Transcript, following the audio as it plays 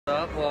What's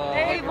up, vlog?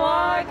 Hey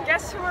vlog,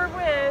 guess who we're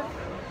with?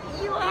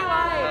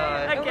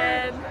 Eli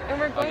again. And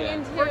we're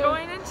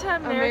going into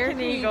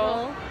American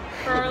Eagle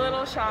for our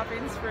little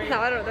shopping spree. No,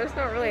 I don't. There's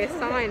not really a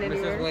sign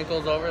anywhere. Mrs.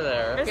 Winkle's over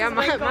there. Mrs. Yeah,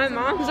 my Winkle's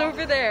mom's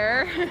over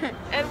there.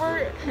 And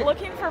we're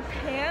looking for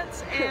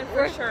pants and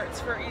for shirts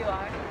for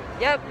Eli.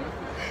 Yep.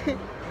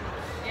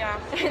 Yeah.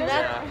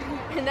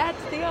 And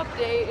that's the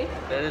update.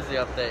 That is the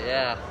update,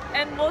 yeah.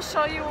 And we'll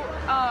show you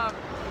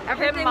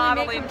Everything him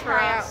modeling him for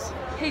try us.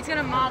 out. He's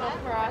gonna model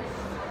for us.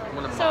 I'm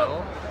gonna So-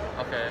 model?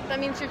 Okay. That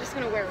means you're just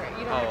gonna wear it.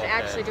 You don't have to okay.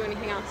 actually do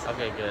anything else.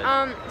 Okay, good.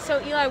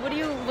 So Eli, what are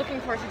you looking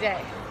for today?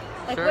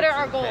 Like, Shirts what are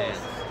our and goals? pants.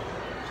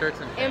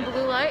 Shirts and And pants.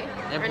 blue light?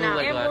 And or blue not?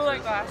 light. And blue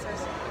light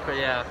glasses. But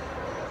yeah.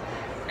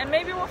 And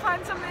maybe we'll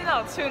find something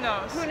else. Who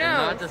knows? Who And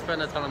not knows? to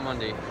spend a ton of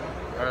money.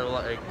 Or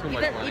like too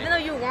much money. Even though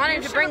you wanted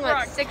You to bring should've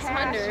like brought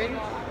 600.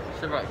 cash.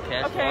 Should have brought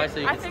cash. Okay, Why? So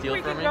you I can think steal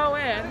we from can me? go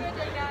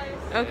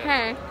in.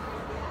 Okay.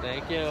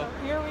 Thank you.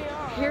 Here we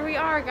are. Here we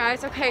are,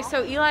 guys. Okay,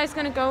 so Eli's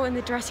gonna go in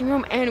the dressing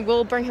room and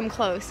we'll bring him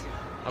clothes.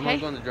 I'm gonna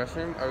go in the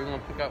dressing room. Are we gonna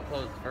pick out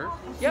clothes first?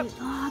 Yep.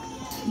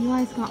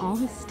 Eli's got all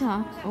his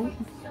stuff.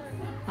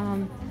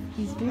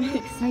 He's very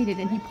excited,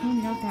 and he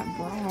pointed out that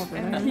bra over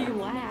And there. he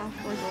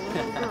laughed like a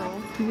little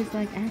girl. He was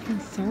like acting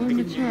so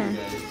immature.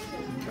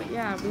 But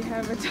yeah, we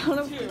have a ton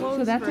of clothes.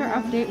 So that's for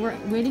our him. update. We're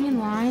waiting in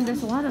line.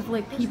 There's a lot of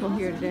like people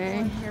here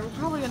today. Here, we're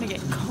probably gonna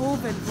get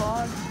COVID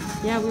vlog.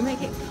 Yeah, we might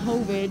get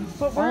COVID.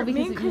 But all me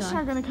because and of Christian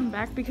Eli. are gonna come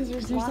back because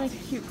there's lots like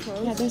of cute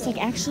clothes. Yeah, there's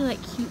like actually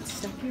like cute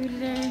stuff here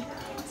today.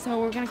 So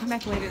we're gonna come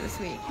back later this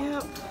week.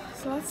 Yep.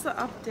 So that's the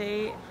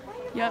update.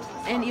 Yep.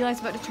 And Eli's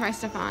about to try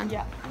stuff on.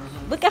 Yeah.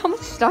 Look at how much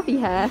stuff he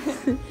has.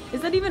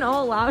 Is that even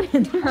all allowed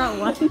in there at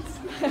once?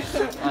 I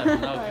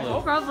have no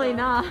clue. Probably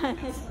not.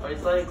 Are you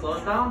sliding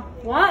clothes down?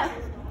 What?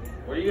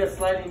 What are you guys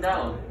sliding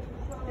down?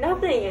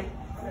 Nothing.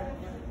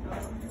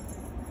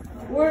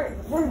 We're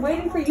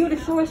waiting for you to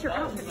show us your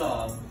outfit. Buttons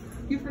off.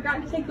 You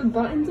forgot to take the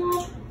buttons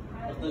off?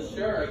 With the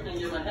shirt, I can't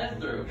get my head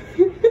through.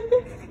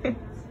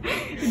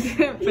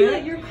 Yeah,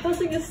 you're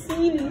causing a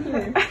scene in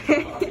here.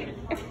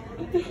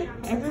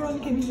 Everyone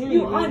can hear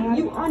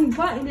You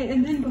unbutton it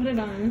and then put it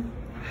on.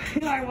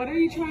 Eli, what are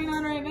you trying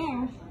on right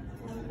now?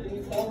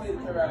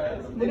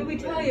 What did we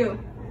tell you?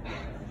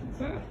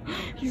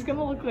 He's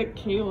gonna look like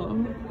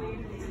Caleb.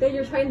 That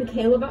you're trying the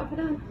Caleb outfit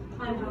on?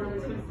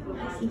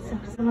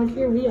 So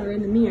here we are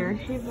in the mirror.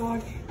 Hey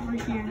vlog, over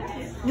here.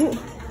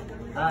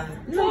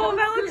 No,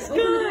 that looks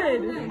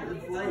good.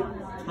 It's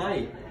like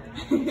tight.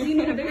 Do you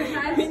need a bigger We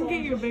size? can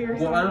get you a bigger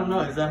Well, I size. don't know.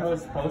 Is that how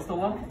it's supposed to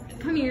look?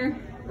 Come here.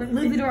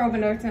 Leave the door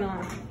open or it's gonna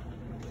on.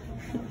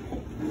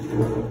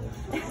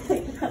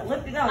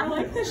 Lift it up. I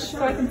like this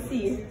so I shirt. can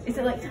see. Is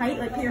it like tight?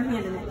 Like put your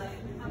hand in it.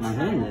 My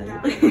hand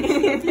in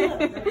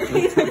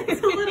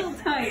It's a little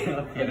tight.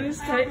 It is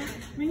tight.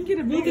 We can get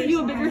a We'll bigger get you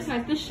a size. bigger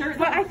size. This shirt.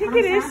 But I think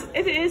it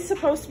is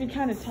supposed to be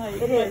kind of tight.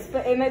 It is,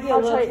 but it might be a How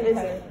little tight too is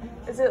tight. it?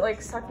 Is it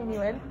like sucking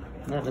you in?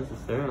 Not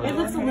necessarily. It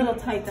looks a little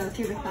tight though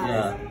to the thighs.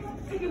 Yeah.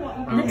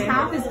 And the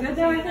top is good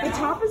though, I think. The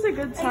top is a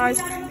good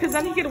size because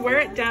then you could wear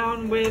it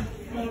down with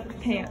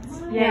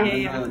pants. Yeah.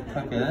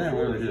 Tuck it in or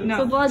what do we do? No,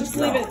 So vlog, just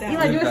leave it down.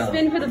 Eli, do a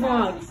spin for the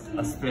vlog.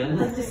 A spin?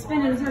 Just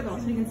spin in a circle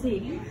so you can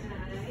see.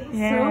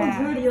 Yeah.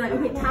 So good, Eli.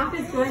 Okay, top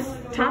is good.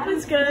 Top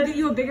is We'll good. get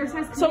you a bigger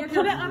size. So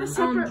put it on a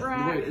separate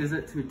rack. Wait, is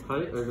it too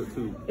tight or is it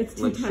too It's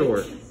too like tight.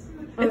 short?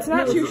 It's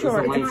not too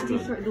short. It's It's not too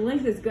short. The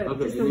length is good.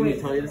 Okay, Just do the you need weight.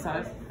 to tell you the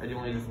size? Or do you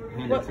want me to just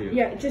hand it to you?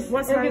 Yeah, just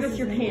What or size give us is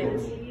your it?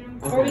 pants.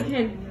 Okay. Or we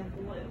can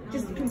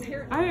just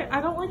compare.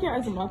 I don't like it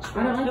as much.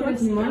 I don't like it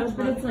as much, good,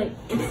 but it's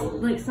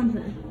like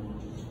something.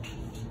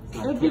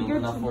 Not It'd be cute good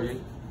enough to- for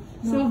you?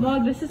 So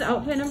vlog, this is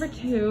outfit number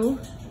 2.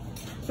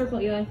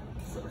 Circle, Eli.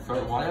 So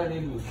why do I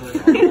need to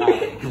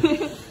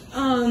search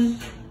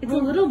It's a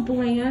little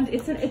bland.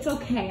 It's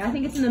okay. I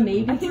think it's in the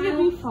maybe I think pile.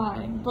 it'd be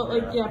fine. But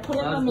like, yeah, put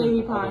it in the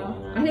maybe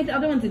pile. I think the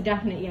other one's a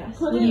definite yes.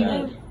 Put What it do you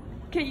in. think?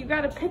 Okay, you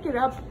gotta pick it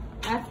up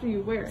after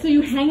you wear So it.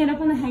 you hang it up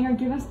on the hanger,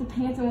 give us the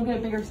pants, and we'll get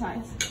a bigger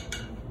size.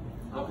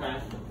 Okay.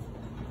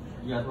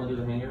 You guys want to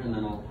do the hanger and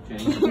then I'll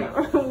change?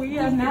 We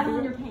Does have matter to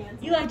on do your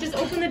pants. Eli, just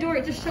open the door.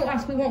 Just show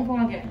us. We won't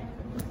vlog it.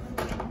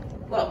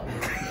 Well.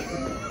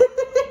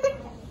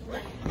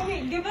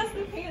 Okay, give us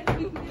the pants.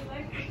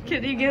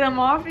 Can you get them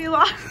off,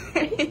 Eli?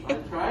 I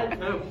tried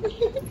to.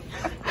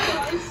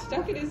 He's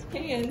stuck in his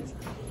pants.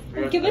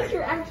 Give us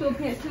your actual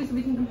pants too, so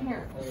we can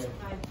compare.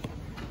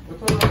 Which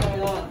one do I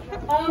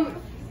want?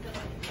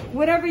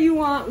 Whatever you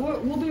want.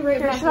 We'll be right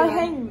Here, back. should I Eli.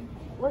 hang?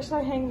 Where should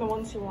I hang the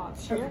ones he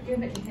wants? Here.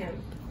 Give it to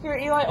him. Here,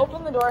 Eli,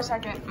 open the door a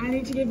second. I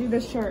need to give you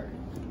this shirt.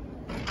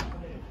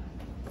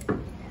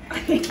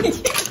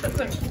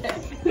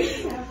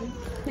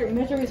 Here,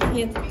 measure his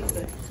pants.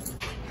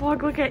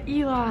 Vlog, look at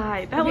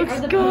Eli. That Okay, looks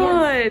are the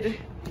good.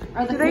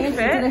 Are the Do they pants?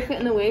 fit? Do they fit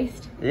in the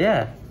waist?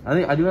 Yeah. I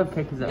think I do have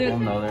pictures at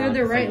home though. They're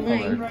the right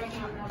length.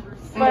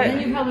 But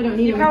then you probably don't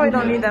need You them. probably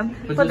don't need them.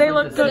 But they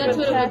look So good that's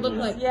with what it would khakis. look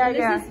like. Yeah, And this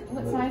yeah. is-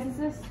 what size is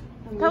this?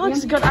 That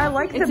looks good. I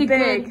like It's the a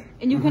big. good,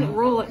 and you can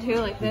roll it too,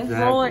 like this.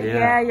 Roll it.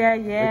 Yeah, yeah, I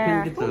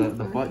yeah. couldn't get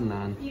the button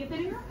on.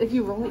 If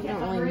you roll it, you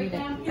don't really need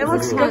it. It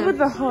looks good with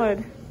the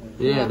hood.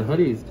 Yeah, the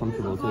hoodie is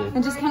comfortable too.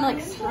 And just kind of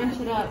like scrunch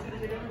it up.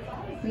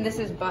 And this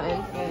is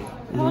button.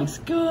 That looks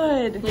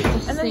good. Like,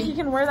 just And then see- he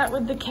can wear that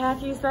with the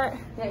khakis that.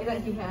 Yeah,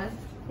 that he has.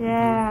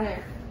 Yeah.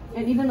 There.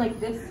 And even like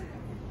this.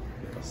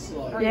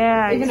 Or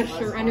Yeah. even a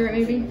shirt under it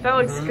maybe. That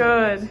looks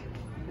good.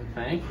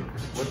 Thank you.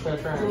 What's that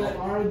shirt?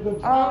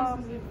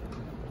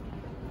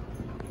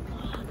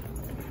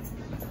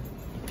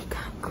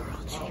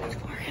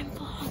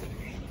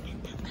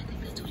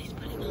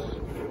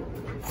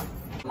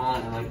 Come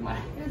on, and like my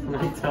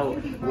toe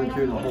went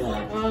through the hole.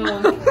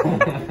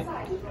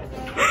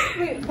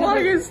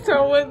 Vlog his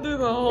toe went through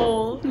the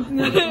hole.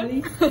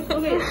 Okay,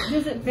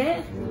 does it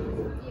fit?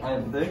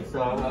 I think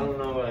so. I don't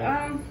know. Like,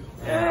 yeah,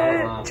 I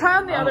don't know. Try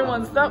on the other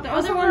ones. The The other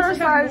other ones are ones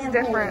have size more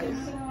different.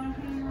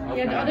 holes.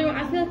 Yeah, the other one,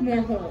 I feel like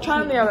more holes.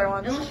 Try on the other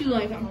ones. Unless you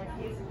like them.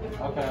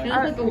 Okay. They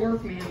look like a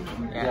workman.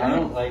 Yeah, I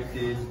don't like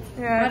these.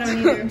 I Yeah. don't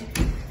either.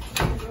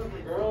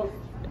 Girls.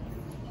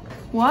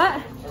 What?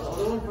 Are the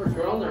other ones for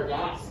girls or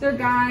guys? They're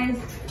guys.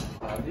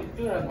 These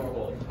do have more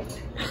holes.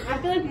 I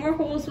feel like more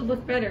holes would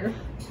look better.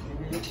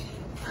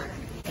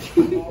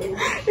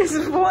 His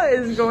foot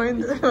is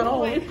going through the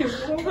hole.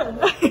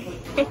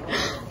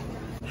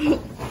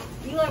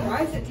 Eli,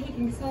 why is it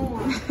taking so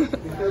long?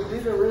 Because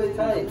these are really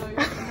tight.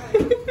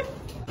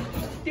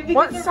 Did we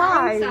What get the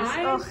wrong size?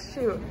 size? Oh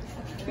shoot.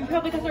 We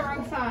probably got the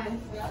wrong size.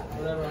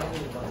 Whatever, I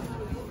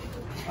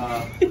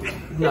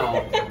need no.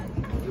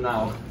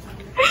 No.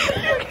 You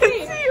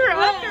can see your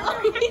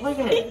underwear. Look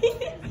at it.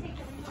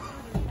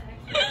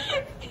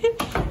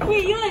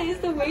 Wait, Eli, is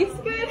the waist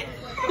good?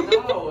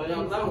 No,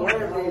 I'm not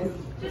worried.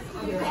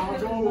 Here, I'll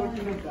go look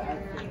in the back.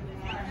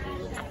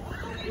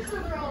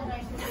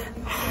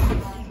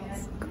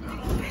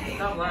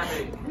 Stop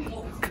laughing.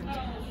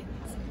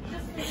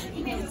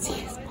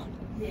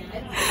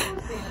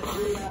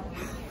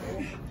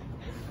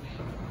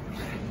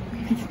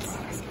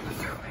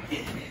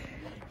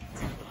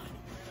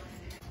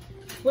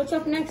 What's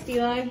up next,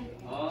 Eli? I think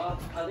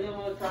I'm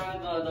gonna try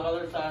the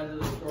other side of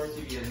the shorts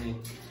you gave me.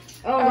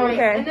 Oh, right.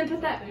 Okay. And then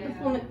put that.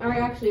 Or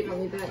actually, you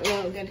don't need that.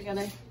 Oh, good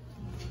together.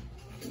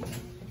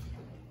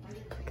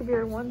 Could be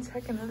our 1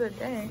 second of the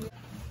day.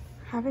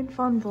 Having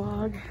fun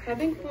vlog.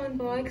 Having fun,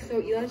 vlog. So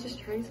Eli's just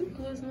trying some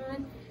clothes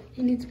on.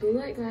 He needs blue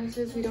light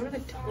glasses. We don't have a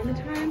ton of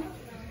time,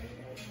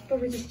 but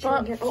we're just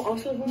trying to get. Oh,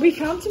 also We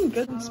found some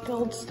good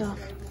spilled stuff.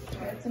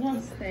 That's another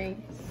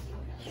thing.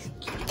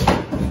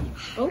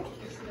 Oh.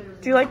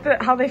 Do you like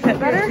how they fit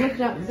better? Lift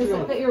it up. Does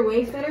it fit your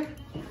waist better?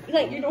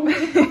 Like you don't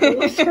have to pull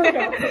the shirt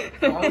up.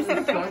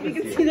 You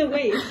can see the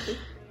waist.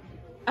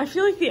 I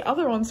feel like the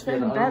other ones fit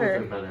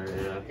better.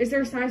 Yeah. Is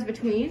there a size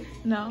between?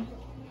 No.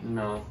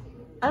 No.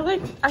 I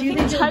think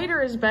you'll-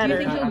 tighter is Do you better.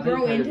 think I you'll think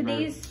grow tighter's into better.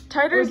 these?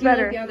 Tighter Or is do you like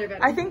better. the other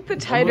better? I think the I'm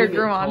tighter gonna get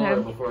grew on taller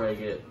him. Before I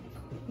get.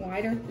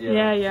 Wider?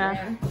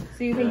 Yeah.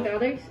 So you think the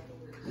others?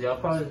 Yeah, I'll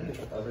probably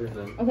pick the others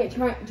then. Okay,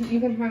 try.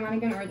 You can try mine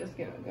again, or just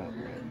go.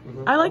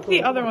 I like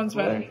the other ones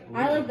better.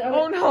 I like the other.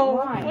 Oh no!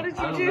 Why? What did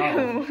I you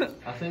don't do? know.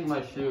 I think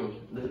my shoe,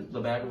 the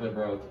back of it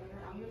broke.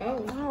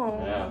 Oh.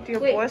 Oh, Yeah. do you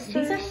have Wait, blisters?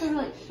 these are sort of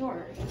like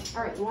short.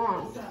 Alright,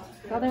 long.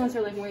 The other ones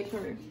are like way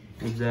shorter.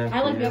 Exactly.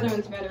 I like the other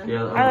ones better.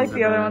 Yeah, I like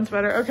the other ones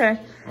better. Okay,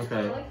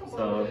 Okay,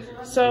 so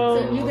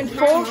So you can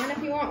try full. them on if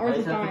you want, I or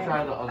just just have to buy try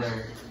them. the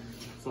other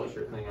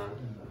sweatshirt thing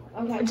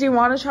on. Okay. Do you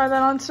want to try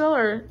that on still,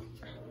 or?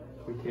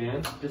 We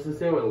can, just to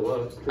see how it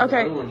looks. 'Cause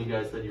Okay. The other one you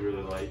guys said you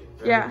really liked.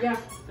 Right? Yeah. Yeah.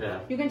 Yeah.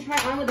 You can try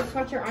on with the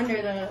sweatshirt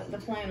under the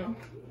flannel.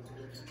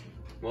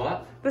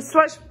 What? The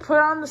put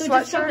on the So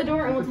just shut the sweatshirt.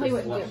 door and we'll Put tell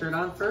you the what to do. sweatshirt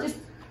on first?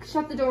 Just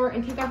shut the door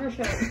and take off your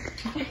shirt.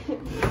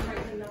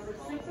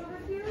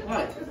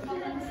 What?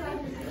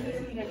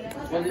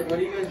 What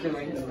are you guys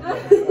doing?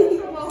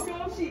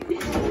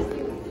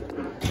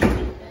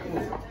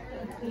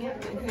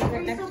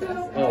 Right next to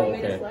us. Oh,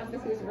 Minutes okay. left.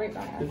 This is right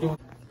by us.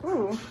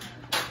 Ooh,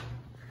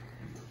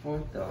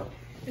 What the?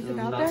 Is it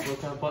Not out there? supposed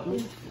to have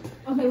buttons?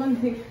 Okay, let me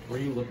think. Were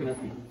you looking at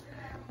the...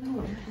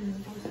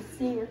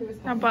 See where he was.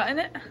 now button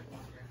it.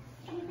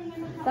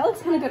 That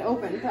looks kind of good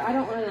open, but I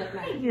don't really like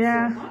that.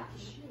 Yeah.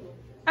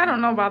 I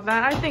don't know about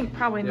that. I think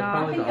probably Yeah, not.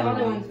 probably think the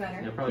other one's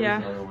better. Yeah, probably Yeah.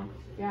 the other one.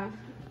 Yeah.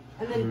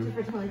 And then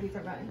different colors these are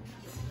button.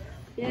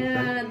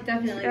 Yeah,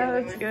 definitely. Yeah, the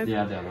other that's one. good.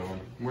 Yeah, the other one.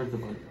 Where's the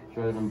button?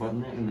 Should I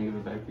unbutton it and then give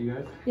it back to you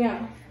guys?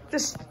 Yeah.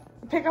 Just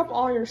pick up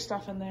all your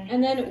stuff in there.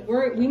 And then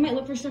we might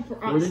look for stuff for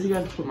Where us. did you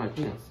guys put my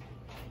pants?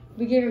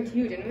 We gave them to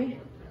you, didn't we?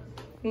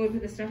 When we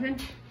put the stuff in?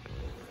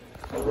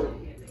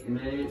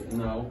 Maybe,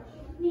 no.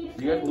 You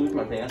guys lose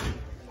my pants?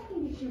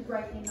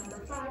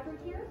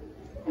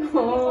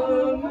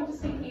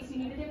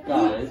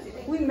 Guys.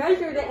 We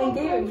measured it and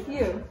gave it to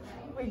you.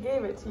 We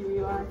gave it to you,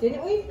 Eli.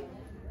 Didn't we?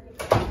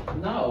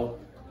 No.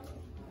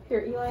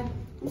 Here, Eli.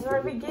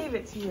 Or we gave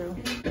it to you.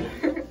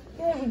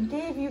 Yeah, we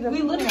gave you the.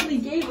 We literally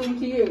gave them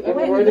to you.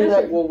 Okay,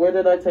 where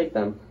did I take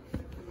them?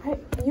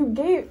 You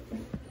gave.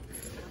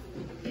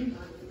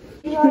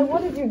 Eli,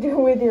 what did you do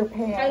with your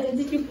pants?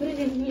 Did you put it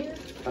in here?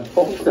 I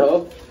hope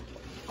so.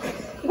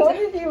 What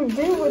did you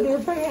do with your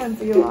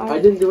pants, Eli? I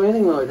didn't do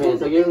anything with my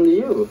pants. I gave them to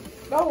you.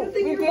 No,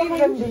 we gave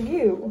them to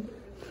you.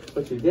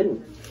 But you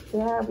didn't.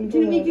 Yeah, we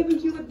Didn't we give them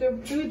to you with the?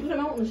 Did we put them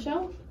out on the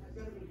shelf?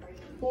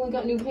 When we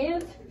got new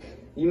pants?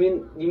 You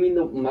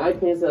mean my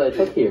pants that I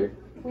took here?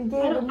 We gave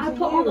them I to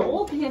put all the you.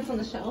 old pants on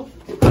the shelf.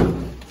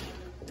 Can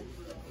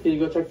you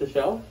go check the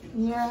shelf?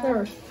 Yeah.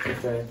 Sure.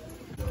 Okay.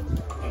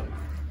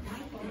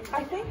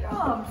 I think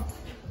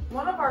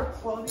one of our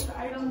clothing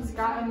items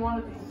got in one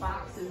of these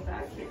boxes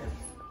back here.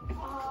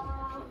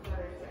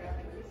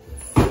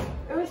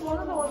 It was one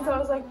of the ones that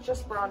was like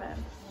just brought in.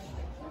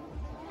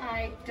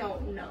 I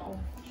don't know.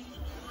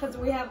 Because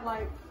we have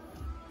like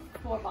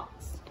 4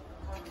 boxes.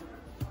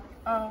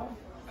 Oh,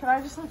 can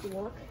I just like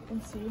look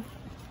and see?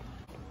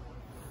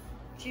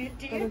 Did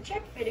you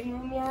check fitting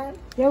room yet?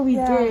 Yeah, we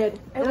Yeah, did. it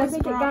And I was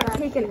think it brought got back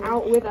taken here.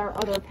 out with our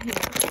other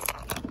pants.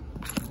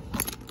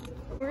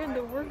 We're in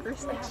the worker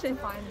section.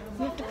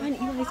 We have to find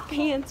Eli's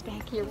pants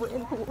back here. We're in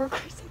the worker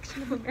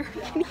section of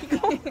American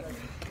Eagle.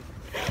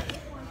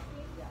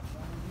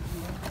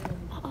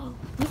 Uh-oh.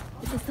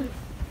 Is this them?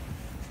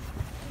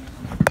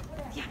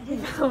 Yeah, it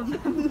is. Found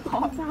them.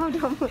 Found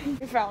them.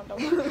 We found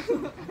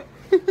them.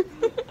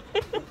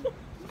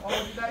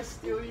 Oh, did I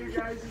steal you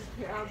guys'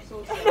 pants?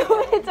 So sorry.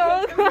 It's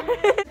all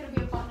good.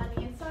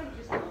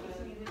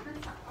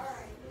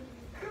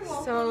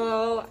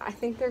 So, I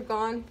think they're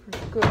gone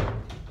for good.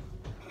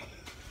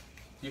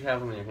 You have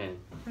them in your hand.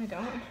 I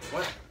don't.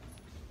 What?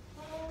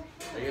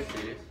 Are you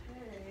serious?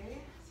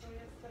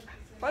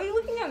 Why are you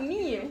looking at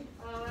me?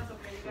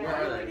 Where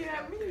are they? Looking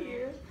at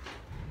me.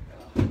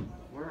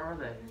 Where are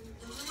they?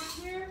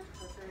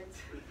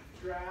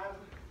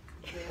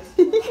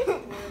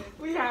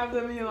 We have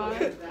them,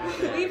 Eli.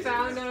 We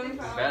found them.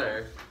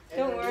 Better.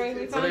 Don't worry,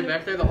 we Were found they them.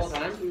 back there the whole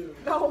time?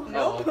 No,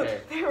 Oh,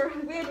 okay. they were.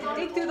 We had to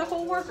dig through the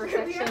whole worker We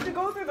had to section.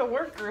 go through the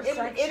worker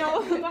section. In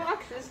all the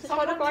boxes to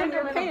try to Someone find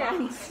put our them in a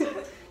pants.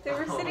 They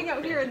were sitting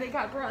out here and they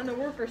got brought in the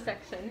worker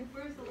section.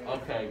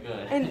 Okay,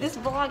 good. And this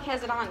vlog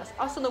has it on us.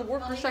 Us in the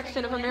worker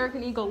section of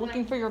American Eagle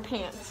looking for your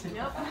pants. We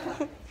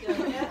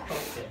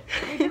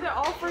did it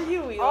all for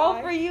you, Eli.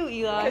 All for you,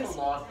 Eli.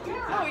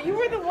 No, you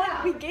were the one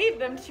we gave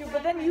them to,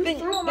 but then you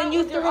threw them out. You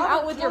with threw your them out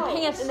other with your clothes.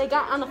 pants and they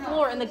got on the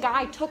floor and the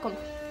guy took them.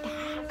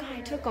 The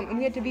guy took them and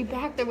we had to be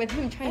back there with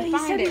him trying And to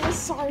he find said it. he was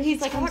sorry. He's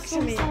He like, I'm talked so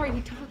to me. sorry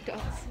he talked to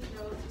us.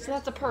 So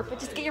that's a perk, but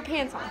just get your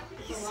pants on.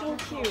 He's so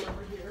cute.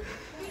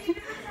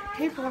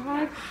 Hey,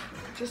 vlog.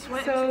 Just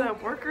went So- to the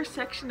worker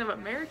section of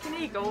American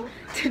Eagle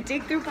To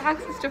dig through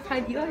boxes to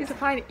find Eli's to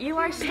find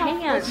Eli's stuff,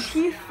 Pants. which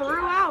he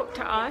threw out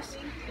to us.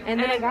 and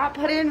then it got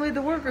put in with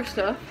the worker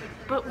stuff.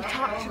 But we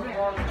talked to them.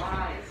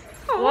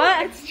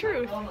 What? It's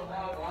true.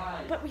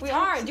 But We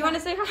are. Do you want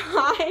to say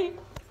hi?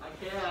 I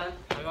can.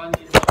 I want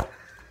you to.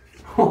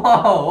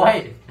 Whoa,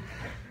 wait.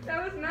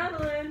 That was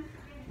Madeline.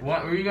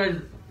 What were you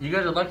guys? You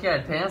guys are lucky I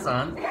had pants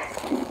on.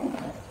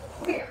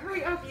 Okay,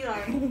 hurry up,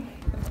 Eli.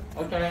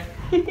 Okay.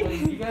 Well,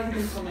 you guys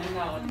can come in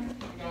now and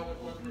figure out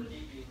what we're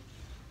keeping.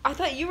 I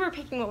thought you were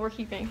picking what we're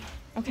keeping.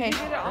 Okay. We did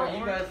it all. Alright,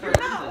 you guys You're first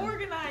not then.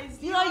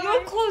 organized. Eli, you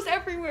have clothes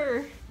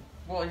everywhere.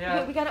 Well, Okay,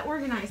 yeah. we got it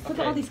organized. Look at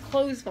Okay. all these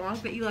clothes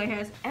vlogs that Eli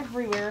has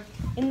everywhere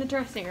in the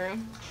dressing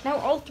room. Now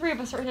all 3 of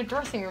us are in a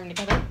dressing room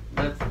together.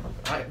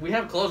 We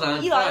have clothes on.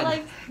 It's Eli, fine.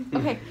 like,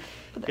 okay.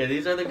 Okay,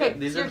 these are the Okay, good.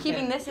 These so are you're the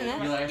keeping pants. this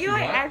and this? Eli,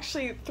 Eli what?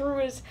 actually threw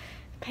his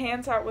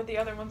pants out with the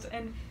other ones,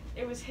 and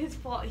it was his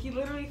fault. He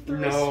literally threw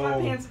his No.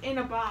 sweatpants in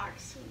a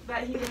box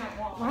that he didn't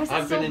want. Why is it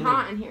I've so been in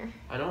hot in here?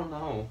 I don't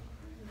know.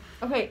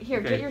 Okay, here,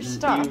 Okay, get your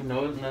stuff. You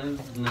know, none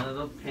of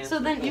the pants. So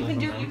then you are can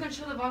full do, of you them. can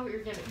show the vlog what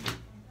you're getting.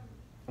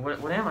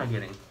 What am I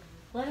getting?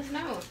 Let us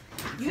know.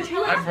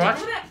 I brought.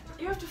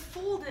 You have to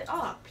fold it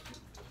up.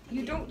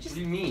 You don't What just,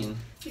 do you mean?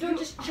 you don't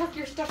just chuck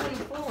your stuff on the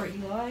floor,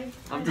 Eli. I'm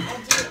I'll do it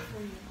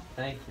for you.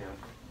 Thank you.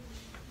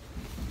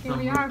 Here So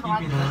we we're are,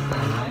 keeping vlog. this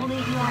then, right? Holding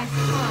Eli's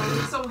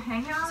clothes. So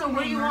hang on. So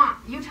what do you want?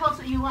 You tell us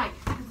what you like.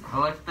 I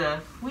like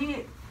this.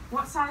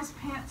 What size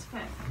pants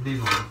fit?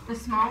 These ones. The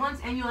small ones,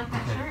 and you like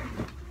that Okay. shirt?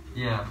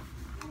 Yeah.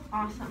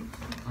 Awesome.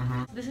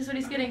 Mhm. This is what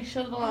he's getting.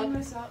 Show the Hold vlog.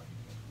 this up.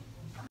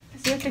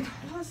 So you have to,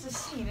 What is this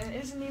scene? It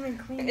isn't even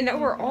clean. and now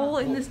we're all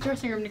in this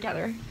dressing room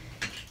together.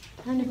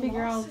 Trying to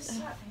figure out.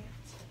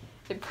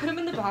 They put them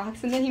in the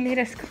box, and then he made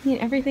us clean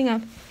everything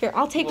up. Here,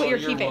 I'll take what Well, you're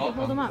you're keeping. welcome.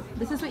 Hold them up.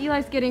 This is what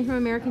Eli's getting from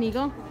American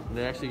Eagle.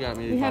 They actually got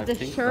me. We have the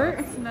pink shirt,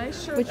 stuff. It's a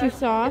nice shirt. which you that-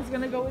 saw. It's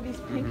gonna go with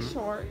these pink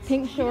shorts.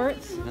 Pink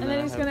shorts, And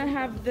then he's gonna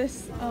have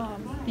this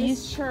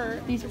These- this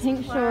shirt. these this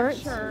pink plaid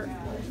shorts, shirt.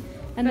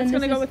 and That's then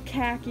gonna this go is with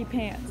khaki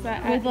pants.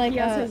 That with like he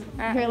has a his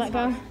at here. his Let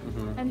go. house.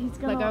 Mhm. And he's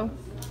gonna Let go.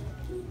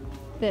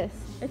 This.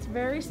 It's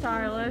very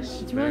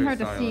stylish. It's really Very hard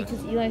to see stylish.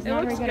 because Eli's It not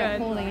very looks good at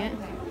good. holding it.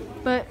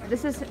 But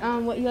this is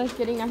what Eli's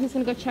getting. Now he's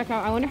gonna go check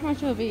out. I wonder how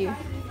much it'll be.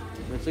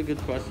 That's a good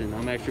question.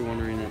 I'm actually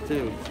wondering that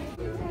too.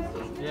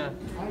 Yeah.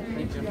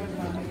 Thank you.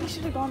 We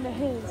should have gone to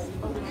his.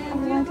 Oh,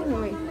 why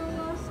didn't we?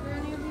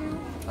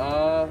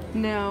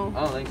 No. I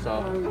don't think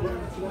so.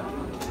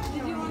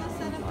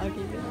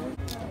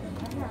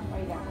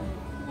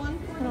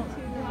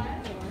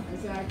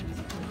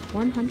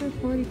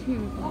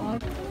 $142.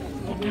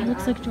 That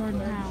looks like Jordan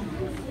Howe.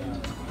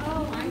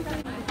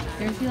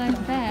 There's Eli's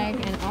bag,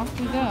 and off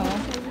we go.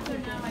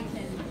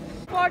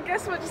 Well,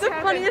 guess what just The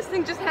happened? funniest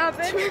thing just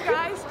happened.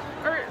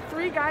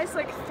 3 guys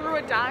like threw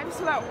a dime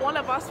so that one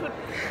of us would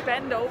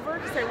bend over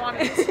because they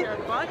wanted to see our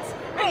butts.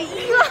 Hey,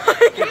 Eli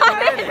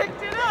got it.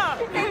 Picked it up.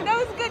 Hey, that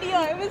was good,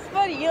 Eli. It was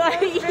funny. Eli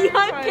very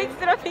funny.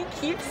 picks it up and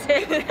keeps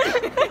it.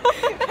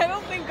 I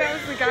don't think that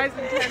was the guy's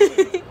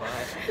intention.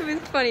 It was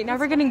funny. Now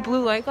we're getting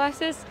blue light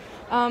glasses.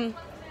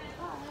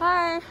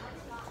 Hi.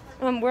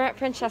 We're at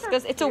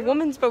Francesca's. It's a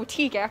woman's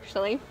boutique,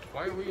 actually.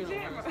 Why are we in a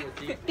women's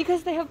boutique?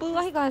 Because they have blue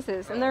light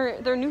glasses and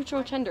they're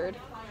neutral gendered.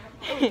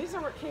 Oh, these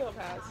are what Caleb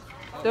has.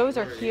 Those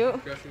are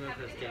cute. Dressing up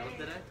as Caleb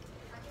today?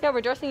 Yeah, we're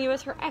dressing you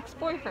as her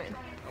ex-boyfriend.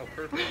 Oh,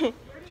 perfect.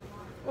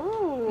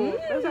 Ooh,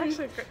 that's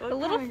actually A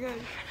little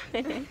good.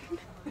 feminine.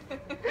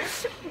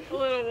 A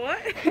little what?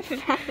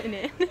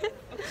 Feminine.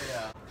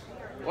 Yeah.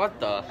 What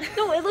the?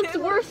 No, it looks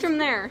worse from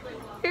there.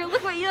 Here,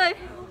 look what Eli.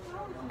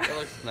 It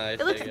looks nice.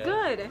 It looks I guess.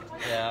 good.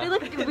 Yeah. They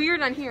look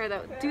weird on here,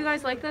 though. Do you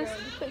guys like this?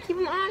 But keep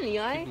them on,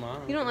 Eli. Keep 'em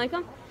on. You don't like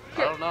them?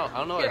 I don't know. I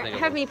don't know what I Here, think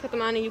of have them. me put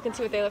them on, and you can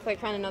see what they look like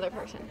from another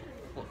person.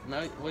 Well,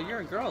 no, well, you're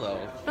a girl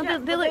though. No, Yeah,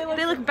 they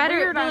but look better.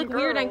 weird They on look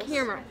weird on girls.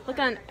 camera. Look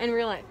on in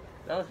real life.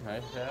 That looks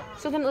nice. Yeah.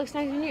 So then it looks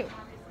nice on you.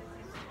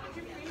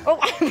 Oh,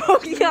 I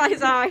broke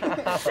Eli's eye.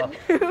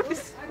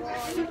 Oops.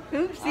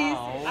 Oopsies.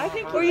 Ow. I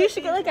think Or you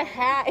should get like a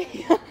hat.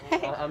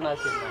 I'm not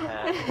getting a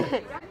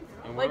hat.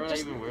 And where Like, would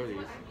just- I even wear these?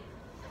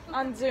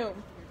 on Zoom,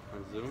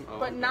 On Zoom? Oh,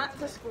 but okay. not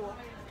to school.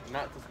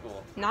 Not to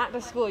school. Not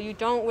to school. You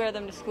don't wear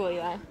them to school,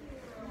 Eli.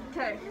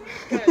 Okay,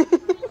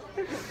 good.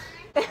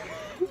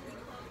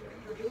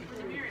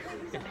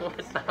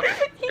 Stop.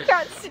 He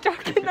got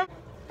stuck in the.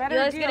 Better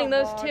Eli's deal, getting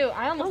those vlog. too.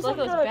 I almost like are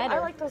those good. better. I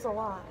like those a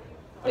lot.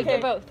 But Okay.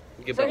 get both.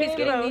 Get So both. he's Okay,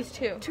 getting both. these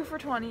two. 2 for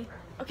 $20.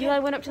 Okay. Eli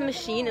went up to the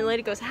machine and the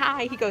lady goes,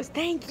 hi. He goes,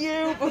 thank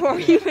you, before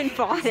he even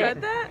bought it.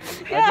 Said that?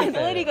 Yeah, did the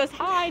say lady it. goes,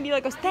 hi, and Eli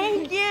goes,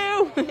 thank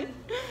you. I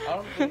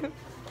don't think.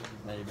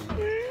 Maybe.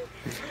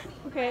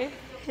 Okay.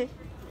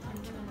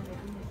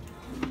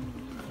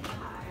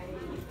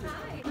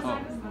 Oh.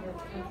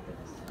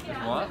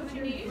 What?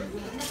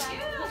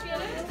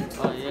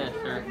 Oh yeah,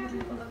 sure.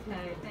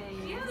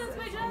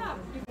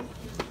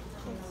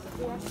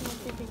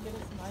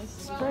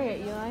 Spray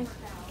it, Eli.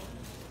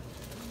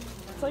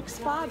 It's like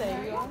spa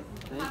day, you know?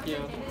 Thank you.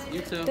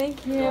 You too.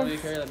 Thank You you. want me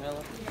to carry that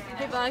mail?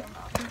 Hey, bud.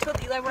 We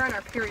told Eli we're on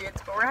our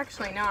periods, but we're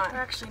actually not. We're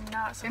actually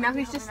not. So And now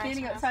maybe he's just it'll be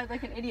standing nice outside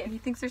like an idiot and he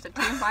thinks there's a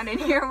tampon in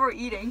here and we're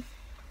eating.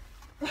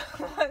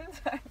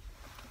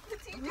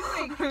 What's he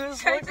doing?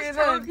 Just Should I look just at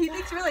tell him. him? He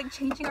thinks we're like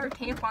changing our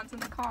tampons in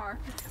the car.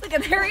 Look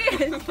at there he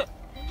is.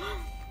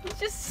 He's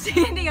just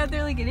standing out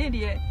there like an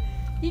idiot.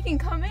 He can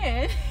come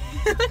in.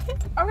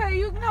 Okay,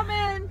 you can come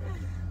in.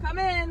 Come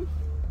in.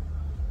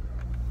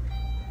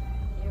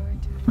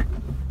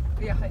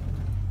 Yeah.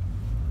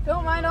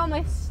 Don't mind all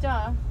my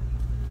stuff.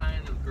 What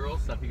kind of girl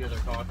stuff you guys are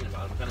talking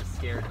about? I'm kind of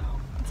scared now.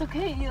 It's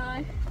okay,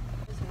 Eli.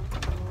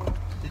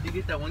 Did you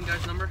get that one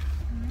guy's number?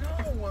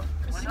 No,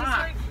 because he's not?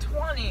 like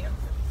 20.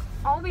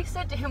 All we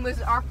said to him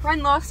was, our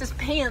friend lost his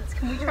pants.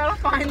 Can we try to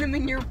find them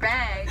in your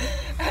bag?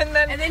 And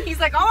then And then he's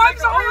like, oh, I'm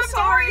oh,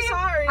 sorry.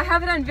 sorry. I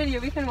have it on video.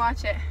 We can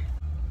watch it.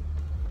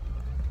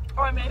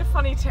 Oh, I made a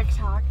funny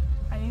TikTok.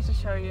 I need to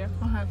show you.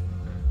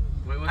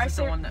 Wait, was I it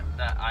ser- the one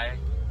that I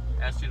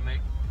asked you to make?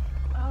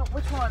 Oh,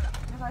 which one?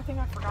 Because I think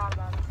I forgot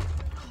about it.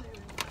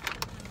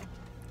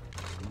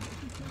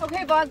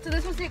 Okay, Bob, so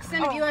this was the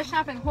extent of Oh. Eli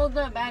shopping. Hold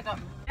the bag up.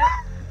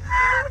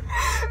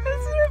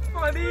 Isn't it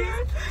funny?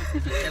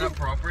 Is it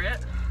inappropriate?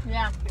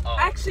 Yeah. Oh,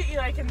 Actually,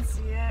 Eli can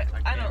see it.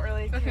 I don't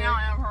really It's care.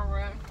 not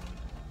inappropriate.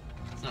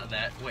 it's not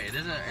that. Wait, it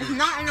isn't. It's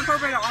not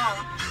inappropriate at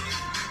all.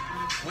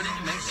 When did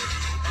you make this?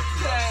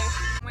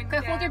 Okay.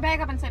 Okay, hold your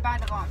bag up and say bye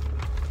to Bob.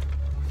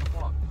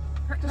 Oh,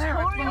 Just There,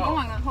 hold it no.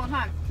 going the whole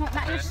time.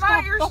 Not your It's stuff,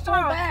 not your the whole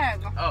stuff. bag.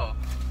 oh.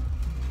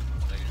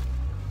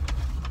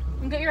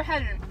 And get your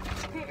head in.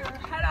 Get your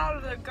head out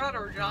of the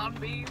gutter, John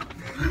B.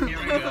 Here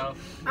we go.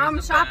 Here's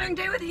the Shopping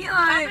bag. day with Eli.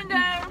 Up and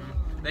down.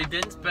 They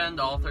didn't spend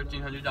all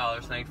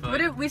 $1,300, thankfully. What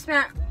did we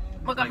spent?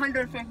 Like Like-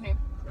 150.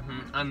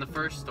 On the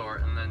first store,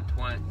 and then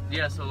 20.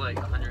 Yeah, so like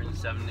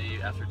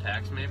 170 after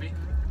tax, maybe.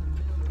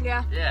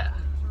 Yeah. Yeah,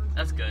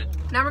 that's good.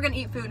 Now we're gonna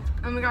eat food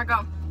and we gotta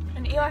go.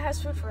 And Eli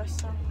has food for us,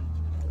 so.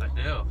 I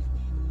do.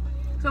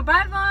 So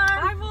bye, vlog.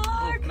 Bye, Oh,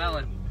 vlog.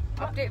 melon.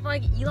 Update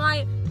vlog.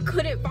 Eli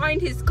couldn't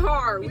find his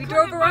car. We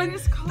drove couldn't around find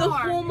his the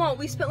car. whole mall.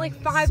 We spent like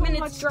 5 So minutes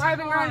much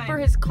driving around time. for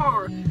his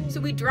car. So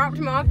we dropped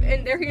him off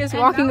and there he is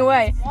And walking now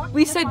away. he's walking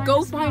We to said find go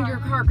his find car." your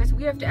car because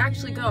we have to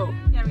actually go.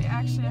 Yeah, we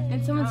actually have to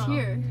And someone's go.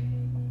 here.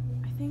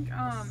 I think,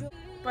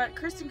 but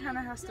Kristen kind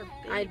of has to.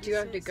 I do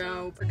have to babysit,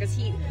 go because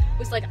he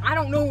was like, I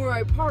don't know where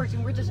I parked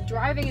and we're just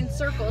driving in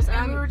circles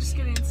And we were and, just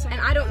getting sick.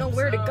 and I don't know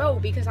where to go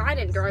because I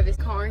didn't drive his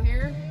car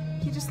here.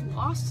 He just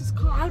lost his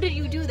car. How did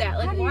you do that?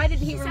 Like, why did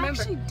he He's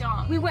remember? actually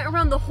dumb. We went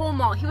around the whole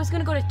mall. He was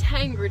gonna go to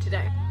Tanger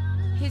today.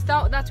 He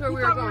thought that's where We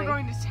we were thought going. we were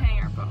going to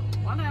Tanger, but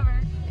whatever.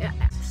 Yeah.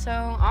 So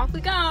off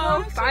we go.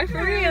 Bye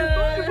for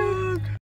real.